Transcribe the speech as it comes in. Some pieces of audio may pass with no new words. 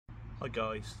Hi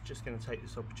guys, just going to take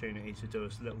this opportunity to do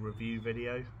a little review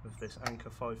video of this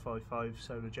Anker 555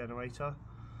 solar generator.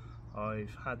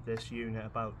 I've had this unit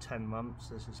about 10 months.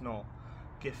 This is not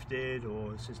gifted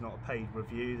or this is not a paid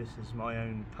review. This is my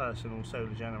own personal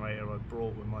solar generator I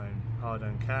brought with my own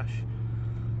hard-earned cash.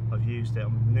 I've used it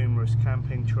on numerous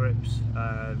camping trips.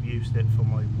 I've used it for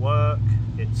my work.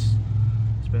 It's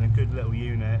been a good little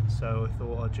unit, so I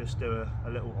thought I'd just do a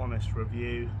little honest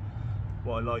review.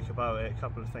 What I like about it, a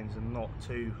couple of things I'm not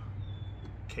too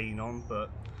keen on, but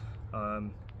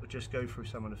we'll just go through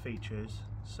some of the features.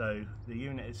 So the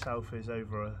unit itself is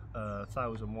over a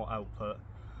 1000 watt output,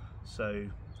 so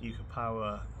you could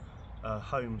power a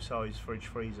home size fridge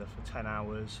freezer for 10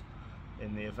 hours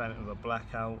in the event of a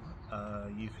blackout.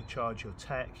 You could charge your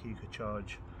tech, you could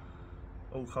charge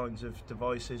all kinds of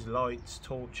devices, lights,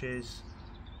 torches,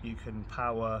 you can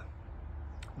power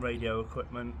radio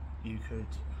equipment, you could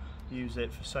use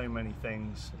it for so many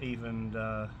things, even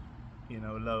you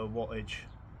know, lower wattage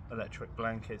electric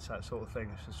blankets, that sort of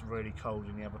thing. If it's really cold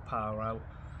and you have a power out.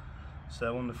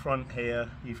 So on the front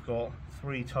here you've got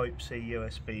 3 Type-C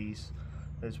USBs.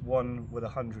 There's one with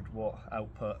 100 watt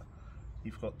output.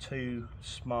 You've got 2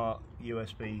 smart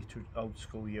USB to old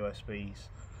school USBs,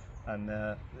 and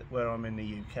where I'm in the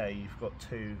UK you've got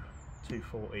 2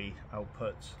 240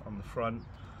 outputs on the front.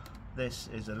 This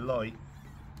is a light,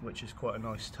 which is quite a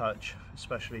nice touch,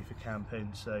 especially for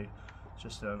camping, so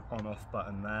just an on-off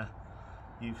button there.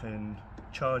 You can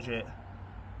charge it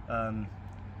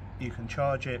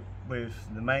with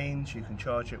the mains, you can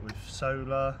charge it with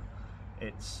solar.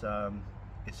 It's a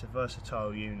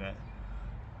versatile unit.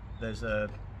 There's a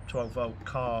 12 volt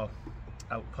car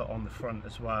output on the front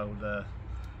as well, the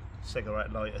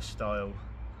cigarette lighter style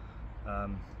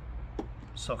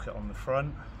socket on the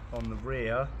front. On the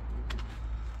rear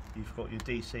you've got your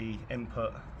DC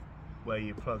input where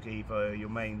you plug either your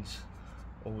mains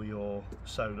or your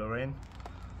solar in.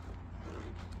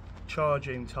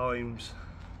 Charging times,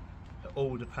 it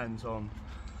all depends on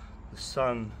the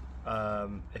sun.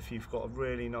 If you've got a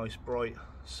really nice bright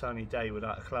sunny day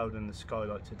without a cloud in the sky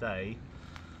like today,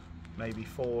 maybe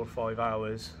 4 or 5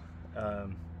 hours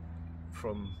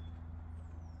from,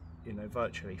 you know,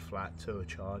 virtually flat to a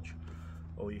charge,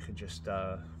 or you can just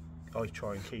I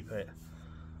try and keep it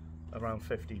around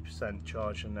 50%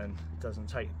 charge, and then it doesn't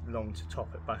take long to top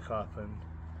it back up. And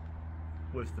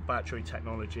with the battery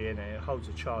technology in it, it holds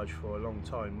a charge for a long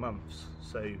time, months,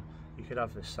 so you could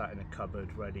have this sat in a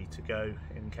cupboard ready to go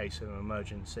in case of an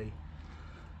emergency.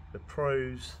 The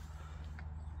pros,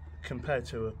 compared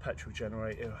to a petrol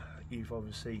generator, you've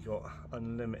obviously got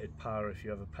unlimited power if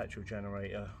you have a petrol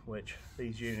generator, which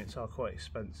these units are quite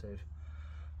expensive.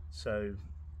 So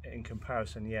in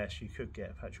comparison, yes, you could get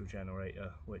a petrol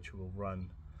generator which will run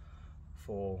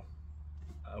for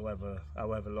however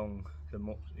long,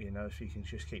 you know, if you can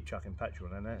just keep chucking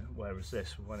petrol in it. Whereas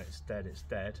this, when it's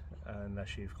dead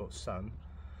unless you've got sun.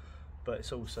 But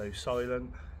it's also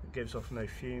silent, it gives off no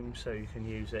fumes, so you can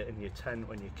use it in your tent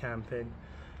when you're camping.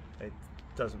 It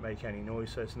doesn't make any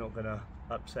noise, so it's not going to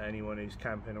upset anyone who's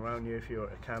camping around you if you're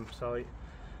at a campsite.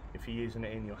 If you're using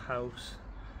it in your house,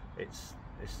 it's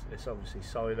obviously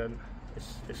silent.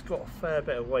 It's got a fair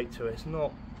bit of weight to it. It's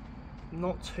not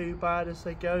too bad as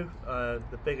they go.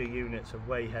 The bigger units are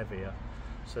way heavier,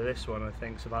 so this one I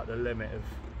think is about the limit of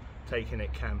taking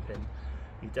it camping.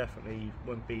 You definitely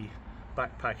wouldn't be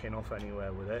backpacking off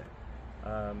anywhere with it,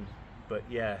 but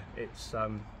yeah, it's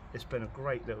been a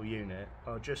great little unit.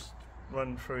 I'll just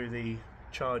run through the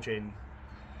charging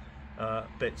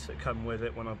bits that come with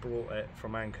it when I brought it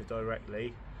from Anker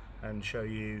directly, and show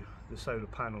you the solar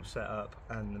panel setup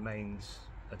and the mains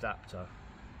adapter.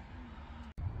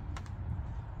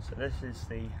 So this is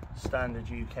the standard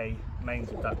UK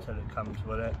mains adapter that comes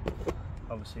with it.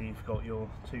 Obviously you've got your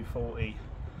 240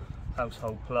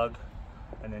 household plug,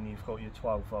 and then you've got your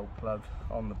 12 volt plug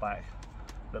on the back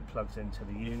that plugs into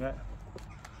the unit.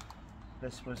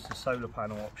 This was the solar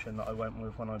panel option that I went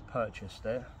with when I purchased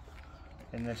it.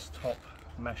 In this top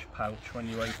mesh pouch, when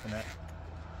you open it,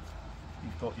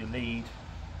 you've got your lead.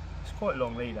 It's quite a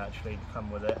long lead actually to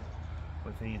come with it,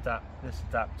 with the this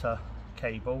adapter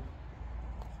cable.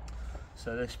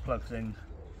 So this plugs in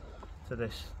to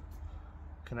this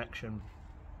connection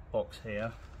box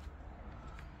here,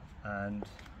 and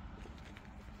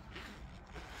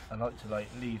I like to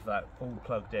leave that all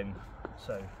plugged in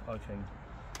so I can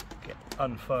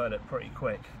unfurl it pretty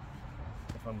quick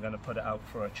if I'm going to put it out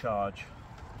for a charge.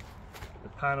 The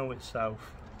panel itself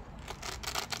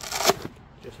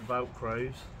just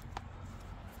velcros,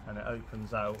 and it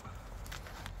opens out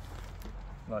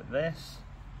like this,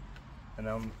 and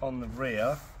on the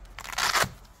rear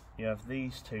you have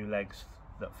these two legs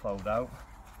that fold out,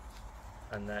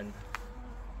 and then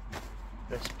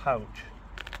this pouch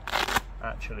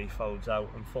actually folds out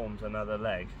and forms another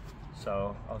leg.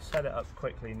 So I'll set it up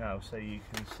quickly now so you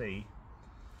can see.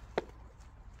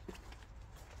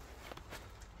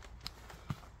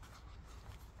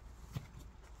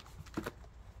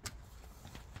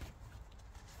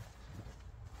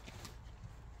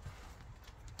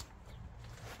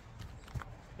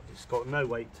 It's got no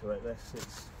weight to it,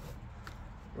 it's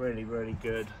really, really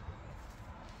good.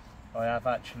 I have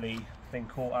actually been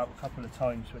caught out a couple of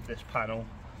times with this panel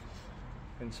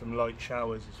in some light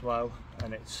showers as well,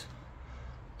 and it's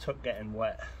took getting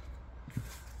wet,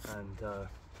 and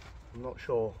I'm not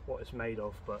sure what it's made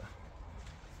of, but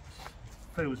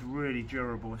it feels really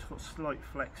durable. It's got slight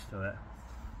flex to it,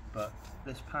 but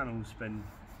this panel's been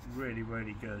really,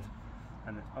 really good,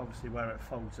 and obviously where it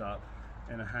folds up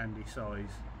in a handy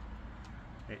size,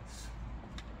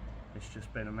 it's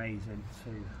just been amazing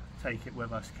to take it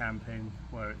with us camping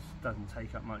where it doesn't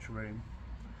take up much room.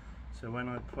 So when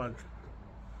I plug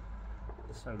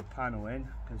the solar panel in,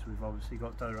 because we've obviously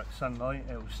got direct sunlight,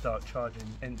 it will start charging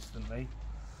instantly.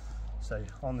 So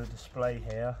on the display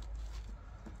here,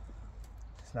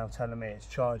 it's now telling me it's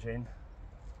charging.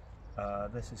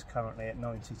 This is currently at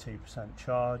 92%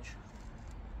 charge.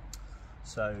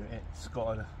 So it's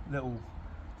got a little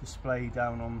display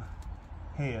down on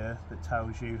here that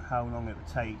tells you how long it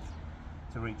would take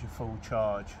to reach a full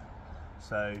charge.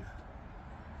 So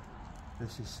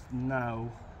this is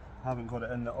now, I haven't got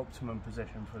it in the optimum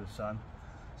position for the sun,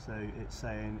 so it's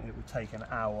saying it would take an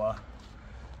hour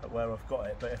at where I've got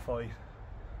it, but if I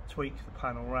tweak the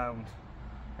panel round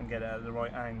and get it at the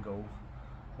right angle,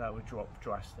 that would drop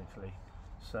drastically.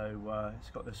 So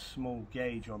it's got this small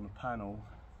gauge on the panel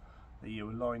that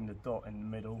you align the dot in the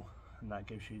middle, and that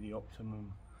gives you the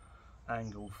optimum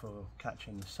angle for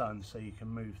catching the sun, so you can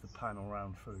move the panel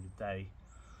around through the day.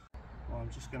 Well,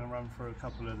 I'm just going to run through a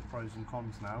couple of the pros and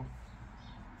cons now.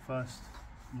 First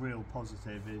real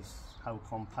positive is how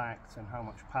compact and how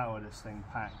much power this thing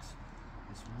packs.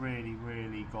 It's really,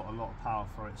 really got a lot of power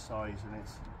for its size, and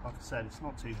it's, like I said, it's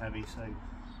not too heavy, so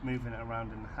moving it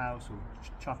around in the house or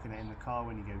chucking it in the car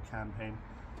when you go camping,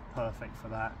 perfect for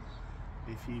that.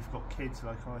 If you've got kids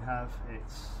like I have,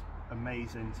 it's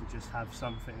amazing to just have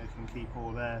something that can keep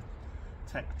all their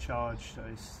tech charged.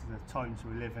 It's the times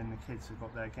we live in, the kids have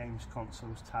got their games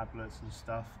consoles, tablets and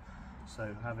stuff,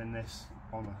 so having this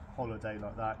on a holiday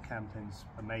like that, camping's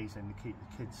amazing to keep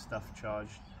the kids' stuff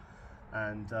charged.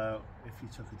 And if you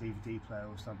took a DVD player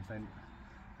or something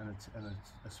and a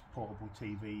portable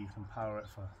TV, you can power it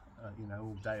for you know,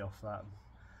 all day off that.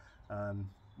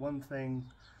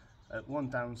 One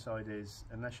downside is,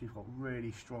 unless you've got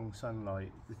really strong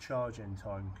sunlight, the charging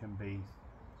time can be,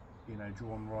 you know,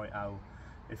 drawn right out.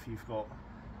 If you've got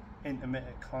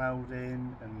intermittent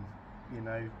clouding and, you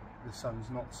know, the sun's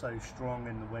not so strong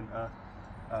in the winter,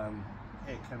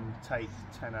 it can take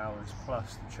 10 hours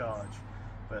plus to charge,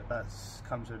 but that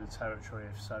comes with the territory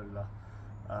of solar.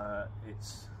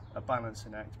 It's a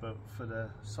balancing act, but for the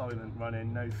silent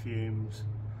running, no fumes,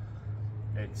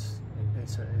 it's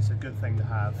a good thing to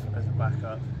have as a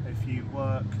backup. If you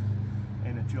work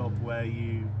in a job where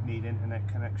you need internet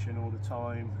connection all the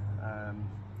time,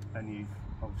 and you're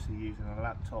obviously using a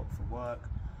laptop for work,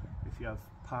 if you have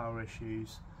power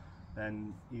issues,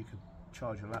 then you could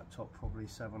charge your laptop probably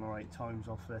 7 or 8 times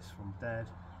off this from dead,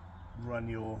 run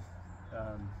your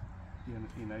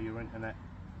you know, your internet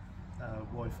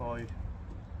Wi-Fi,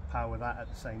 power that at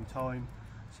the same time,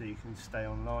 so you can stay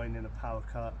online in a power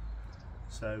cut.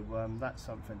 So that's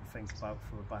something to think about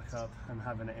for a backup, and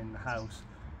having it in the house.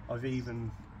 I've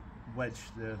even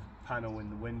wedged the panel in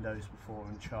the windows before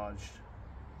and charged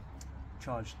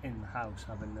in the house,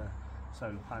 having the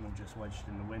solar panel just wedged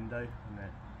in the window, and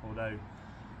although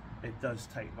it does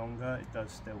take longer, it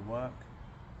does still work.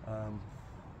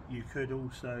 You could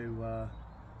also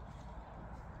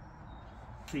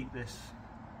keep this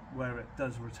where it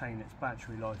does retain its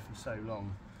battery life for so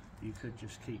long. You could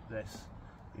just keep this,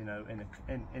 you know, in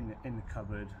the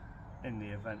cupboard in the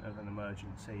event of an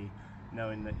emergency,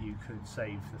 knowing that you could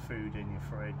save the food in your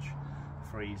fridge,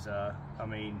 freezer. I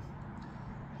mean,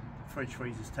 fridge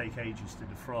freezers take ages to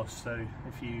defrost, so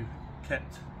if you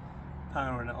kept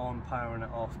powering it on, powering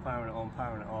it off, powering it on,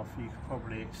 powering it off, you could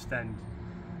probably extend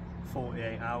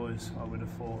 48 hours, I would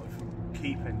have thought, of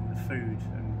keeping the food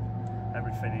and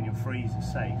everything in your freezer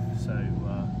safe. So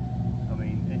I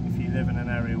mean, if you live in an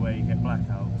area where you get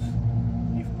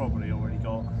blackouts, you've probably already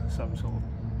got some sort of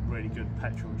really good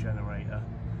petrol generator,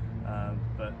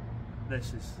 but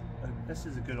this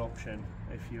is a good option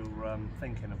if you're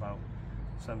thinking about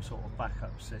some sort of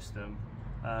backup system.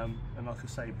 And like I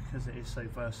say, because it is so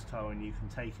versatile and you can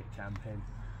take it camping,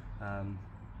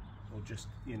 or just,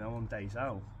 you know, on days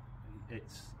out,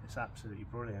 it's absolutely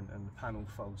brilliant, and the panel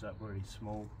folds up really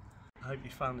small. I hope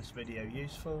you found this video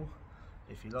useful.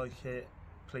 If you like it,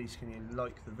 please can you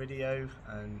like the video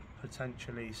and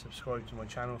potentially subscribe to my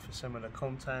channel for similar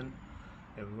content.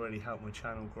 It would really help my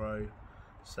channel grow,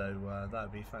 so that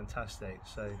would be fantastic.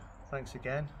 So thanks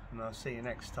again, and I'll see you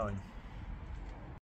next time.